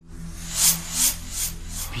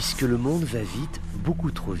Puisque le monde va vite, beaucoup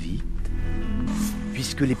trop vite,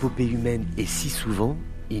 puisque l'épopée humaine est si souvent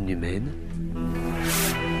inhumaine,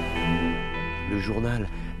 le journal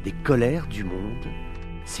des colères du monde,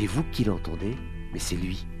 c'est vous qui l'entendez, mais c'est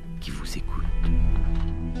lui qui vous écoute.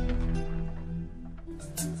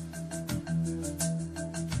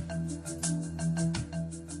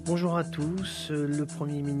 Bonjour à tous, le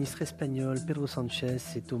Premier ministre espagnol Pedro Sánchez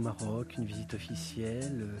est au Maroc, une visite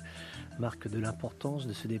officielle, marque de l'importance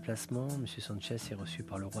de ce déplacement. Monsieur Sánchez est reçu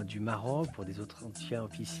par le roi du Maroc pour des entretiens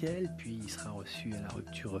officiels, puis il sera reçu à la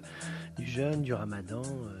rupture du jeûne, du Ramadan.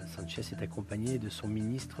 Sánchez est accompagné de son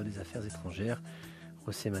ministre des Affaires étrangères,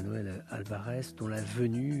 José Manuel Alvarez, dont la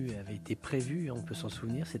venue avait été prévue, on peut s'en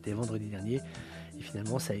souvenir, c'était vendredi dernier. Et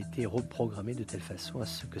finalement, ça a été reprogrammé de telle façon à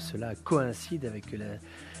ce que cela coïncide avec la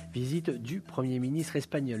visite du Premier ministre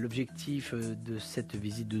espagnol. L'objectif de cette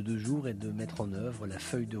visite de 2 jours est de mettre en œuvre la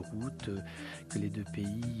feuille de route que les deux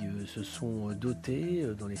pays se sont dotés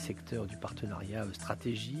dans les secteurs du partenariat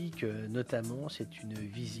stratégique. Notamment, c'est une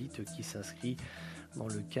visite qui s'inscrit dans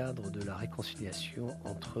le cadre de la réconciliation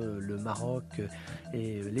entre le Maroc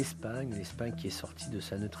et l'Espagne. L'Espagne qui est sortie de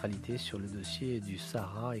sa neutralité sur le dossier du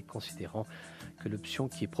Sahara et considérant que l'option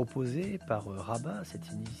qui est proposée par Rabat, cette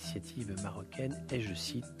initiative marocaine, est, je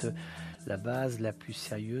cite, la base la plus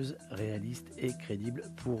sérieuse, réaliste et crédible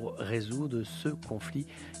pour résoudre ce conflit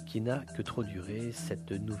qui n'a que trop duré.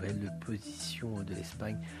 Cette nouvelle position de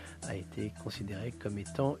l'Espagne a été considérée comme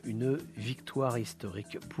étant une victoire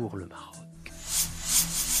historique pour le Maroc.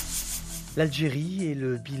 L'Algérie et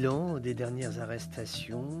le bilan des dernières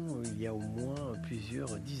arrestations. Il y a au moins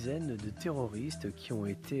plusieurs dizaines de terroristes qui ont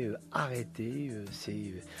été arrêtés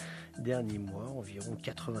ces derniers mois, environ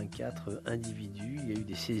 84 individus. Il y a eu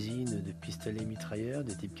des saisines de pistolets mitrailleurs,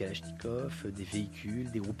 de type Kalachnikov, des véhicules,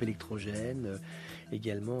 des groupes électrogènes,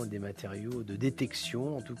 également des matériaux de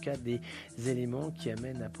détection, en tout cas des éléments qui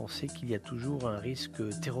amènent à penser qu'il y a toujours un risque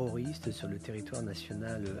terroriste sur le territoire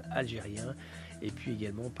national algérien. Et puis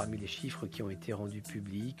également, parmi les chiffres qui ont été rendus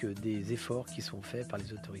publics, des efforts qui sont faits par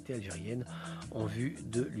les autorités algériennes en vue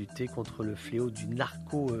de lutter contre le fléau du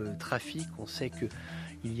narcotrafic. On sait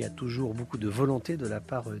qu'il y a toujours beaucoup de volonté de la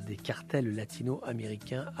part des cartels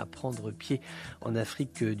latino-américains à prendre pied en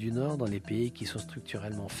Afrique du Nord, dans les pays qui sont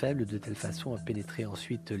structurellement faibles, de telle façon à pénétrer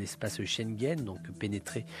ensuite l'espace Schengen, donc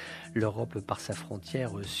pénétrer l'Europe par sa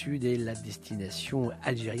frontière sud et la destination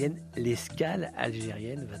algérienne. L'escale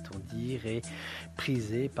algérienne, va-t-on dire, est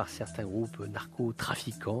prisée par certains groupes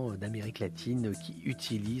narcotrafiquants d'Amérique latine qui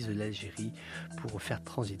utilisent l'Algérie pour faire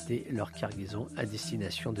transiter leurs cargaisons à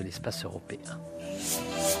destination de l'espace européen.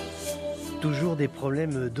 Toujours des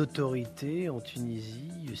problèmes d'autorité en Tunisie.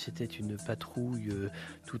 C'était une patrouille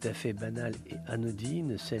tout à fait banale et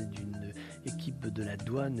anodine, celle d'une équipe de la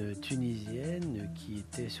douane tunisienne qui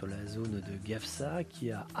était sur la zone de Gafsa, qui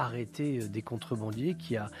a arrêté des contrebandiers,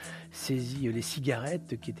 qui a saisi les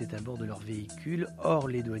cigarettes qui étaient à bord de leur véhicule. Or,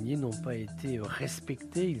 les douaniers n'ont pas été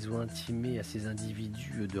respectés. Ils ont intimé à ces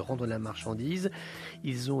individus de rendre la marchandise.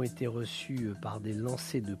 Ils ont été reçus par des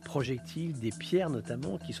lancers de projectiles, des pierres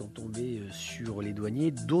notamment, qui sont tombées sur les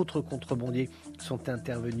douaniers. D'autres contrebandiers sont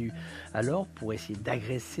intervenus alors pour essayer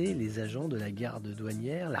d'agresser les agents de la garde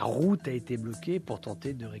douanière. La route a été bloquée pour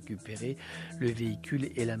tenter de récupérer le véhicule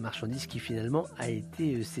et la marchandise qui finalement a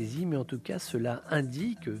été saisie. Mais en tout cas, cela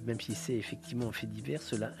indique, même si c'est effectivement un fait divers,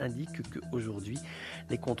 cela indique qu'aujourd'hui,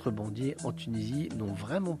 les contrebandiers en Tunisie n'ont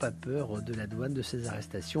vraiment pas peur de la douane, de ces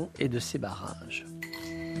arrestations et de ces barrages.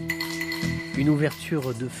 Une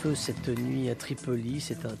ouverture de feu cette nuit à Tripoli,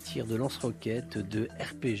 c'est un tir de lance-roquettes de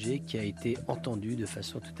RPG qui a été entendu de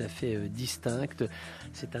façon tout à fait distincte.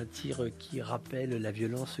 C'est un tir qui rappelle la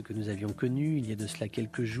violence que nous avions connue il y a de cela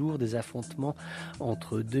quelques jours, des affrontements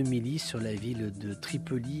entre deux milices sur la ville de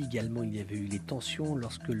Tripoli. Également, il y avait eu les tensions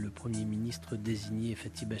lorsque le Premier ministre désigné,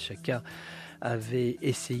 Fathi Bachagha, avait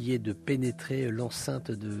essayé de pénétrer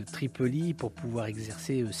l'enceinte de Tripoli pour pouvoir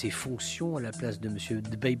exercer ses fonctions à la place de M.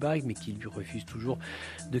 Dbeibah, mais qui lui refuse toujours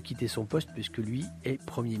de quitter son poste puisque lui est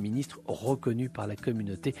Premier ministre reconnu par la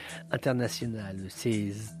communauté internationale.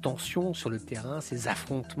 Ces tensions sur le terrain, ces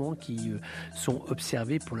affrontements qui sont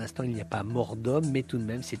observés, pour l'instant il n'y a pas mort d'homme, mais tout de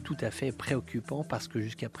même c'est tout à fait préoccupant parce que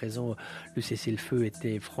jusqu'à présent le cessez-le-feu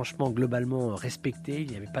était franchement globalement respecté,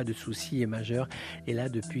 il n'y avait pas de soucis majeurs et là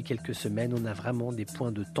depuis quelques semaines on a a vraiment des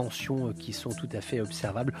points de tension qui sont tout à fait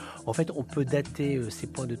observables. En fait, on peut dater ces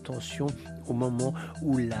points de tension au moment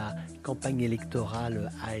où la campagne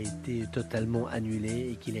électorale a été totalement annulée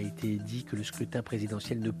et qu'il a été dit que le scrutin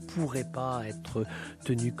présidentiel ne pourrait pas être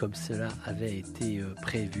tenu comme cela avait été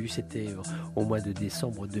prévu. C'était au mois de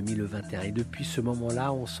décembre 2021. Et depuis ce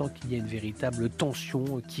moment-là, on sent qu'il y a une véritable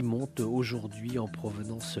tension qui monte aujourd'hui en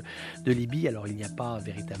provenance de Libye. Alors il n'y a pas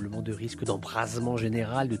véritablement de risque d'embrasement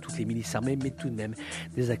général de toutes les milices armées, mais tout de même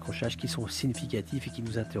des accrochages qui sont significatifs et qui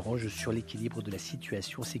nous interrogent sur l'équilibre de la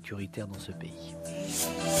situation sécuritaire dans ce pays.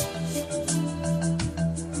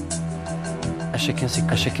 À chacun ses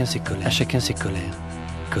colères. À chacun ses colères.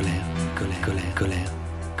 Colère, colère, colère, colère,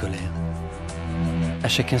 colère. À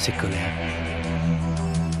chacun ses colères.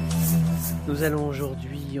 Nous allons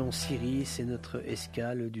aujourd'hui en Syrie, c'est notre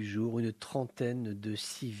escale du jour. Une trentaine de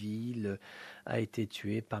civils a été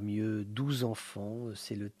tuée, parmi eux 12 enfants.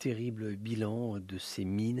 C'est le terrible bilan de ces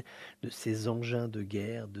mines, de ces engins de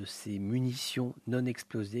guerre, de ces munitions non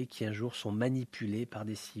explosées qui un jour sont manipulées par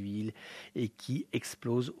des civils et qui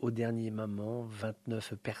explosent au dernier moment.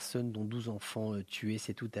 29 personnes dont 12 enfants tués,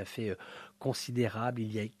 c'est tout à fait considérable.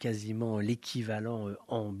 Il y a quasiment l'équivalent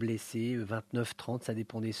en blessés, 29-30, ça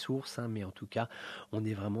dépend des sources, mais en tout cas, on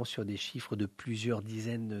est vraiment sur des chiffres de plusieurs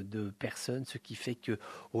dizaines de personnes, ce qui fait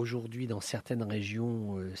qu'aujourd'hui, dans certaines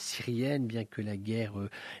régions syriennes, bien que la guerre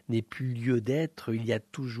n'ait plus lieu d'être, il y a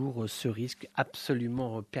toujours ce risque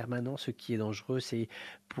absolument permanent. Ce qui est dangereux, c'est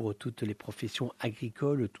pour toutes les professions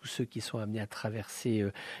agricoles, tous ceux qui sont amenés à traverser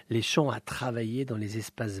les champs, à travailler dans les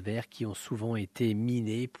espaces verts qui ont souvent été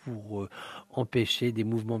minés pour empêcher des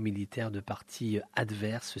mouvements militaires de parties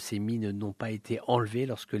adverses. Ces mines n'ont pas été enlevées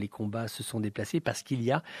lorsque les combats se sont déplacés parce qu'il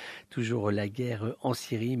y a toujours la guerre en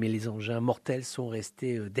Syrie, mais les engins mortels sont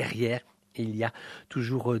restés derrière. Et il y a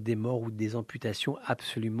toujours des morts ou des amputations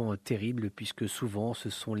absolument terribles puisque souvent ce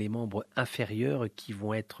sont les membres inférieurs qui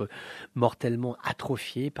vont être mortellement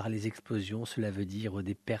atrophiés par les explosions. Cela veut dire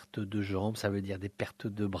des pertes de jambes, ça veut dire des pertes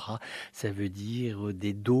de bras, ça veut dire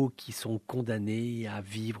des dos qui sont condamnés à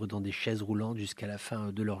vivre dans des chaises roulantes jusqu'à la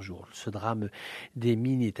fin de leur jour. Ce drame des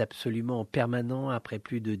mines est absolument permanent après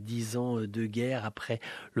plus de 10 ans de guerre, après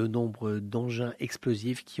le nombre d'engins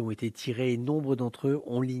explosifs qui ont été tirés. Nombre d'entre eux,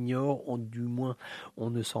 on l'ignore, du moins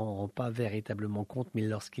on ne s'en rend pas véritablement compte, mais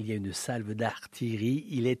lorsqu'il y a une salve d'artillerie,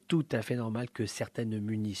 il est tout à fait normal que certaines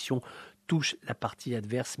munitions touchent la partie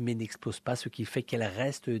adverse mais n'explosent pas, ce qui fait qu'elles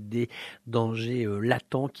restent des dangers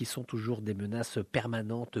latents qui sont toujours des menaces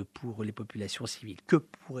permanentes pour les populations civiles. Que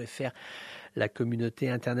pourrait faire la communauté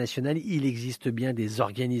internationale? Il existe bien des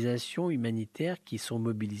organisations humanitaires qui sont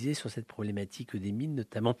mobilisées sur cette problématique des mines,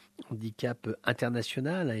 notamment Handicap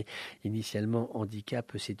International. Et initialement,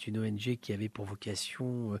 Handicap, c'est une ONG qui avait pour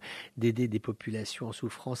vocation d'aider des populations en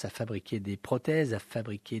souffrance à fabriquer des prothèses, à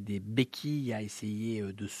fabriquer des béquilles, à essayer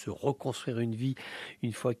de se reconstruire une vie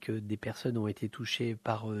une fois que des personnes ont été touchées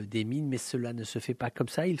par des mines. Mais cela ne se fait pas comme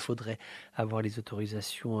ça. Il faudrait avoir les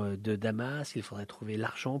autorisations de Damas, il faudrait trouver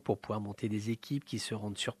l'argent pour pouvoir monter des équipes qui se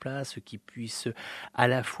rendent sur place, qui puissent à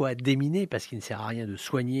la fois déminer, parce qu'il ne sert à rien de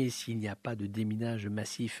soigner s'il n'y a pas de déminage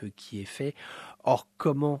massif qui est fait. Or,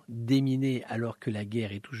 comment déminer alors que la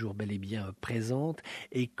guerre est toujours bel et bien présente,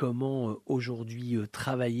 et comment aujourd'hui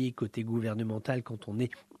travailler côté gouvernemental quand on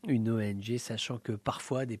est une ONG, sachant que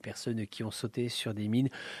parfois des personnes qui ont sauté sur des mines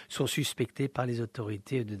sont suspectées par les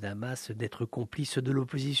autorités de Damas d'être complices de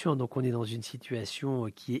l'opposition. Donc on est dans une situation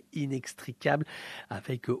qui est inextricable,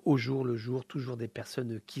 avec au jour le jour toujours des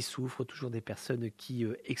personnes qui souffrent, toujours des personnes qui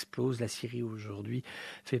explosent. La Syrie aujourd'hui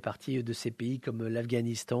fait partie de ces pays comme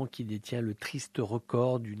l'Afghanistan qui détient le triste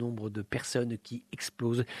record du nombre de personnes qui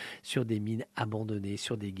explosent sur des mines abandonnées,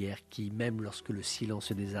 sur des guerres qui, même lorsque le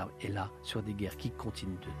silence des armes est là, sur des guerres qui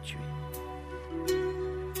continuent de tuer.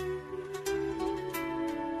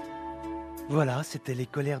 Voilà, c'était les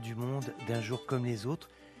colères du monde d'un jour comme les autres,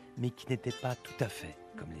 mais qui n'étaient pas tout à fait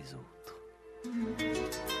comme les autres.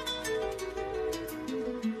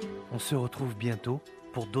 On se retrouve bientôt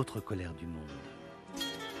pour d'autres colères du monde.